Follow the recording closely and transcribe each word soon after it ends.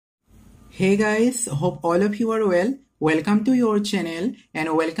Hey guys, hope all of you are well. Welcome to your channel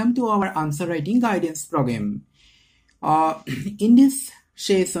and welcome to our answer writing guidance program. In this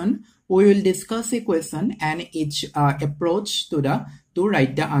session, we will discuss a question and its approach to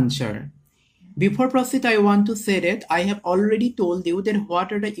write the answer. Before proceed, I want to say that I have already told you that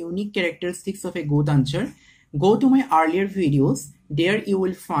what are the unique characteristics of a good answer. Go to my earlier videos. There you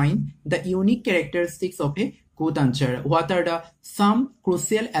will find the unique characteristics of a good answer. What are some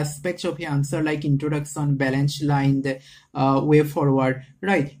crucial aspects of an answer like introduction, balance line, the way forward,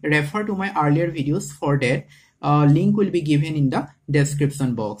 right? Refer to my earlier videos for that. Link will be given in the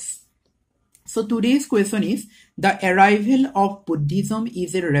description box. So today's question is, the arrival of Buddhism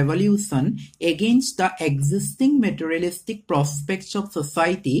is a revolution against the existing materialistic prospects of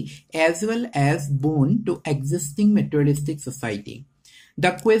society as well as boon to existing materialistic society.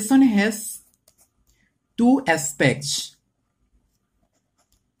 The question has two aspects.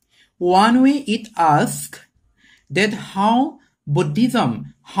 One way it asks that how Buddhist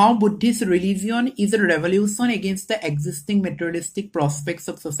religion is a revolution against the existing materialistic prospects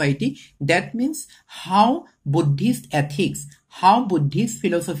of society. That means how Buddhist ethics, how Buddhist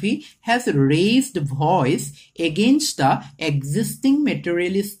philosophy has raised voice against the existing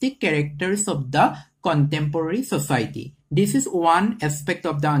materialistic characters of the contemporary society. This is one aspect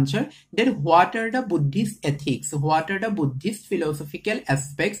of the answer, that what are the Buddhist ethics, what are the Buddhist philosophical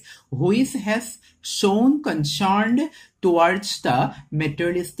aspects which has shown concern towards the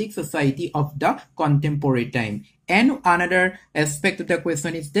materialistic society of the contemporary time. And another aspect of the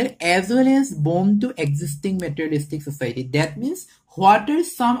question is that as well as boon to existing materialistic society. That means what are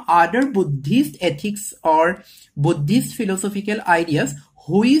some other Buddhist ethics or Buddhist philosophical ideas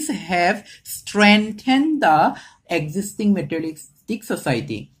which have strengthened the existing materialistic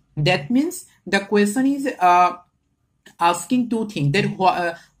society. That means the question is asking two things, that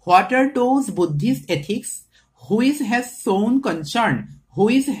what are those Buddhist ethics which has shown concern,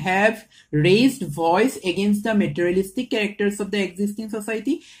 which have raised voice against the materialistic characters of the existing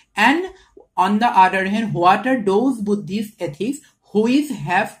society, and on the other hand, what are those Buddhist ethics which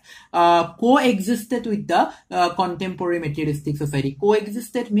have coexisted with the contemporary materialistic society.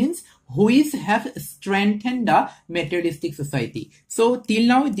 Coexisted means which have strengthened the materialistic society. So till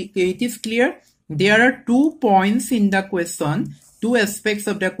now it is clear. There are 2 points in the question, 2 aspects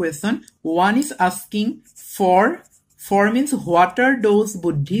of the question. One is asking for means what are those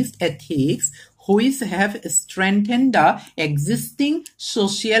Buddhist ethics which have strengthened the existing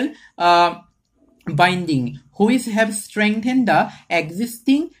social binding, which have strengthened the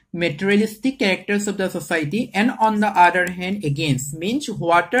existing materialistic characters of the society, and on the other hand against, means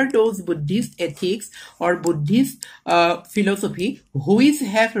what are those Buddhist ethics or Buddhist philosophy which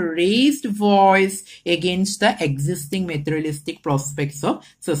have raised voice against the existing materialistic prospects of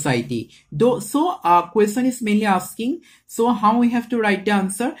society. So question is mainly asking, so how we have to write the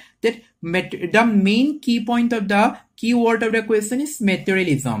answer, that the main key point of the keyword of the question is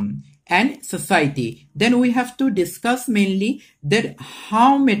materialism and society. Then we have to discuss mainly that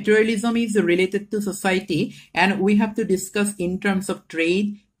how materialism is related to society, and we have to discuss in terms of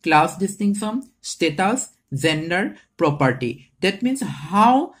trade, class distinction, status, gender, property. That means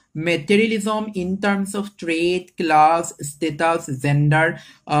how materialism in terms of trade, class, status, gender,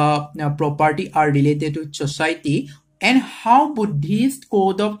 property are related to society, and how Buddhist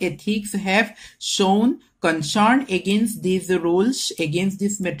code of ethics have shown concern against these rules, against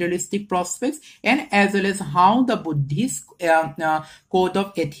these materialistic prospects, and as well as how the Buddhist code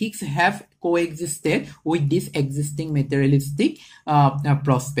of ethics have coexisted with these existing materialistic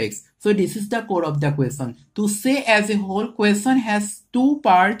prospects. So this is the core of the question. To say as a whole, question has 2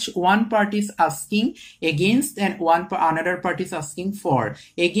 parts. One part is asking against and another part is asking for.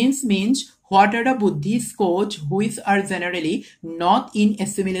 Against means what are the Buddhist codes which are generally not in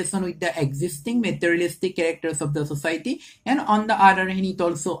assimilation with the existing materialistic characters of the society, and on the other hand it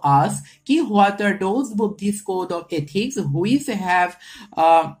also asks what are those Buddhist code of ethics which have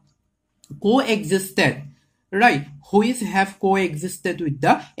coexisted, right, which have coexisted with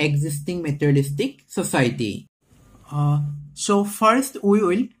the existing materialistic society. So first we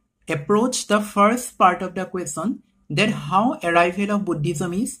will approach the first part of the question, that how arrival of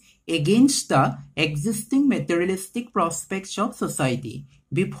Buddhism is against the existing materialistic prospects of society.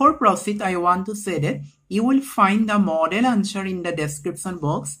 Before proceed, I want to say that you will find the model answer in the description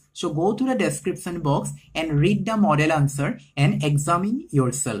box. So go to the description box and read the model answer and examine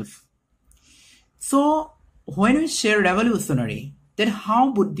yourself. So when we say revolutionary, that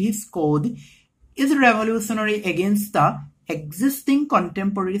how Buddhist code is revolutionary against the existing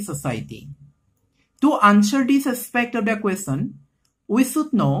contemporary society. To answer this aspect of the question, we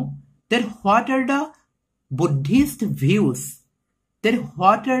should know that what are the Buddhist views, that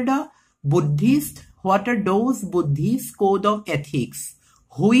what are those Buddhist code of ethics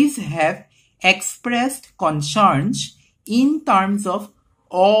which have expressed concerns in terms of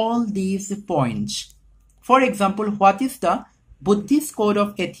all these points. For example, what is the Buddhist code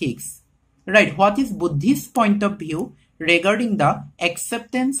of ethics? Right, what is Buddhist point of view regarding the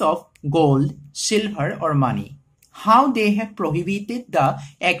acceptance of gold, silver or money? How they have prohibited the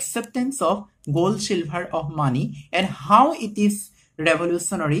acceptance of gold, silver or money, and how it is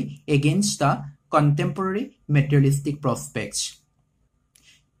revolutionary against the contemporary materialistic prospects.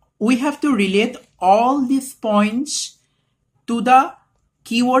 We have to relate all these points to the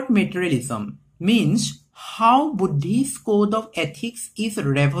keyword materialism, means how Buddhist code of ethics is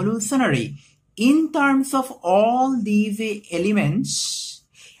revolutionary in terms of all these elements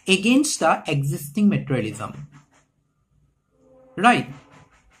against the existing materialism. Right.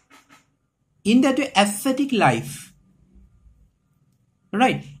 In that way, ascetic life.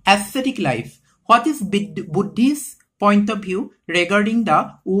 Right. Ascetic life. What is Buddhist point of view regarding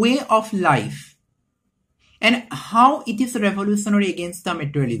the way of life and how it is revolutionary against the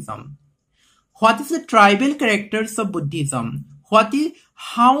materialism? What is the tribal characters of Buddhism?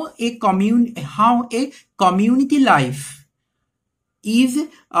 How a community life is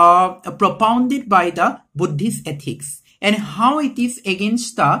propounded by the Buddhist ethics, and how it is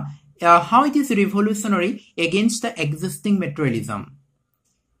against the how it is revolutionary against the existing materialism.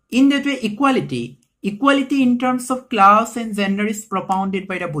 In that way, equality in terms of class and gender is propounded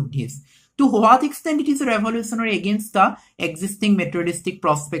by the Buddhists. To what extent it is revolutionary against the existing materialistic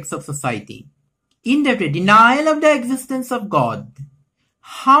prospects of society? In that way, denial of the existence of God,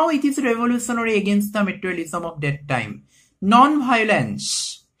 how it is revolutionary against the materialism of that time.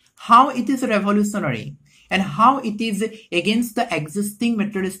 Non-violence, how it is revolutionary and how it is against the existing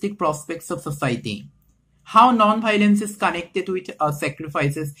materialistic prospects of society. How non-violence is connected with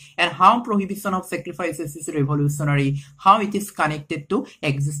sacrifices, and how prohibition of sacrifices is revolutionary, how it is connected to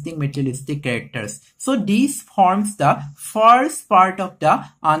existing materialistic characters. So this forms the first part of the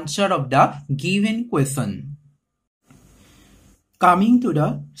answer of the given question. Coming to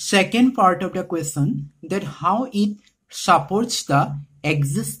the second part of the question, that how it supports the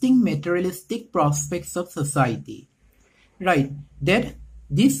existing materialistic prospects of society. Right, that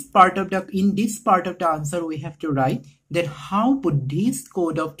in this part of the answer we have to write that how Buddhist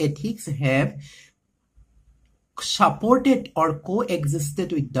code of ethics have supported or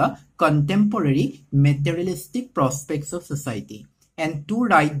coexisted with the contemporary materialistic prospects of society. And to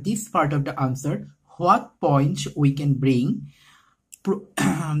write this part of the answer, what points we can bring?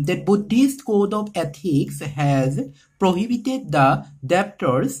 That Buddhist code of ethics has prohibited the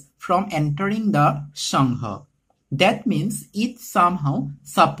debtors from entering the Sangha. That means it somehow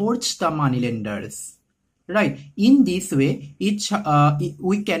supports the moneylenders. Right. In this way,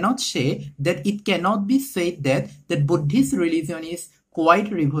 we cannot say that it cannot be said that Buddhist religion is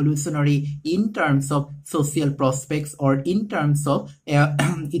quite revolutionary in terms of social prospects, or in terms of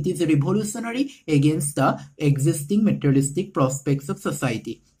it is revolutionary against the existing materialistic prospects of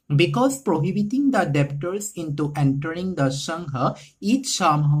society. Because prohibiting the debtors into entering the Sangha, it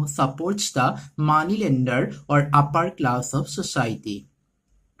somehow supports the moneylender or upper class of society.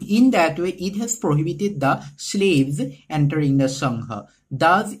 In that way, it has prohibited the slaves entering the Sangha.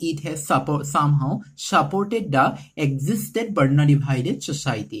 Thus, it has somehow supported the existed Varna-divided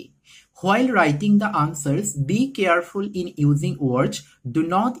society. While writing the answers, be careful in using words. Do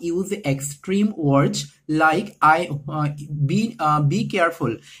not use extreme words like be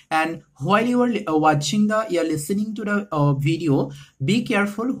careful. And while you are listening to the video, be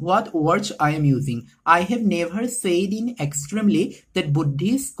careful what words I am using. I have never said in extremely that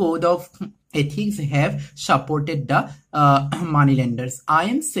Buddhist code of ethics have supported the moneylenders. I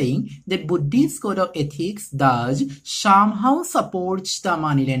am saying that Buddhist code of ethics does somehow supports the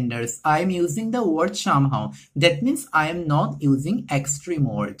moneylenders. I am using the word somehow. That means I am not using extreme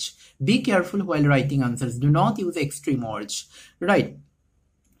words. Be careful while writing answers. Do not use extreme words. Right.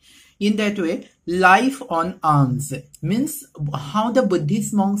 In that way, life on alms means how the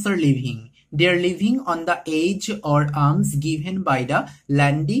Buddhist monks are living. They are living on the age or alms given by the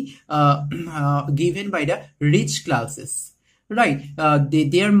given by the rich classes. Right.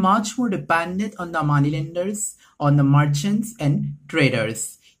 They are much more dependent on the moneylenders, on the merchants and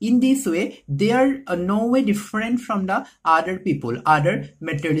traders. In this way, they are no way different from the other people, other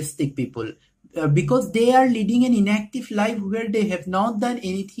materialistic people. Because they are leading an inactive life where they have not done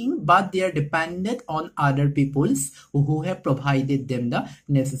anything, but they are dependent on other peoples who have provided them the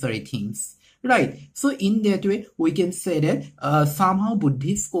necessary things. Right. So in that way, we can say that somehow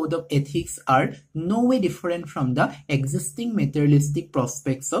Buddhist code of ethics are no way different from the existing materialistic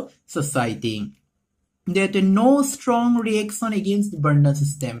prospects of society. That no strong reaction against the Varna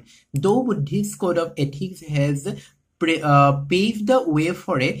system. Though Buddhist code of ethics has paved the way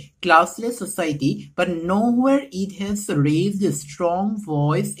for a classless society, but nowhere it has raised a strong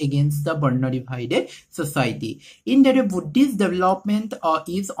voice against the Varna divided society. In that, Buddhist development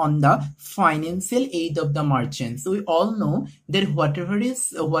is on the financial aid of the merchants. So we all know that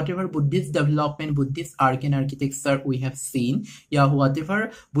whatever Buddhist development, Buddhist art and architecture we have seen, yeah, whatever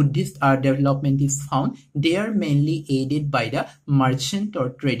Buddhist art development is found, they are mainly aided by the merchant or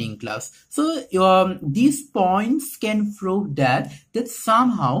trading class. So these points can prove that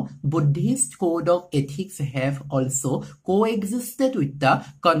somehow Buddhist code of ethics have also coexisted with the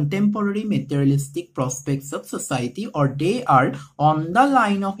contemporary materialistic prospects of society, or they are on the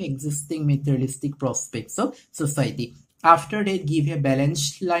line of existing materialistic prospects of society. After that, give a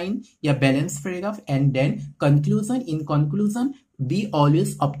balanced line, a balanced paragraph, and then conclusion. In conclusion, be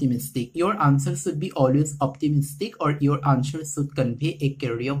always optimistic. Your answer should be always optimistic, or your answer should convey a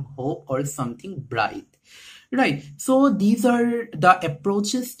carrier of hope or something bright. Right. So these are the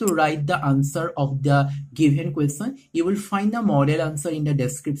approaches to write the answer of the given question. You will find the model answer in the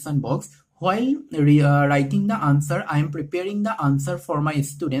description box. While writing the answer, I am preparing the answer for my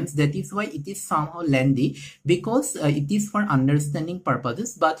students. That is why it is somehow lengthy, because it is for understanding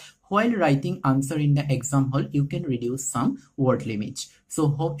purposes. But while writing answer in the exam hall, you can reduce some word limits. So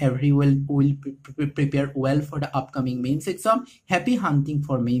hope everyone will prepare well for the upcoming mains exam. Happy hunting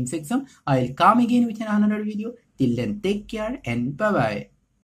for mains exam. I'll come again with another video. Till then, take care and bye-bye.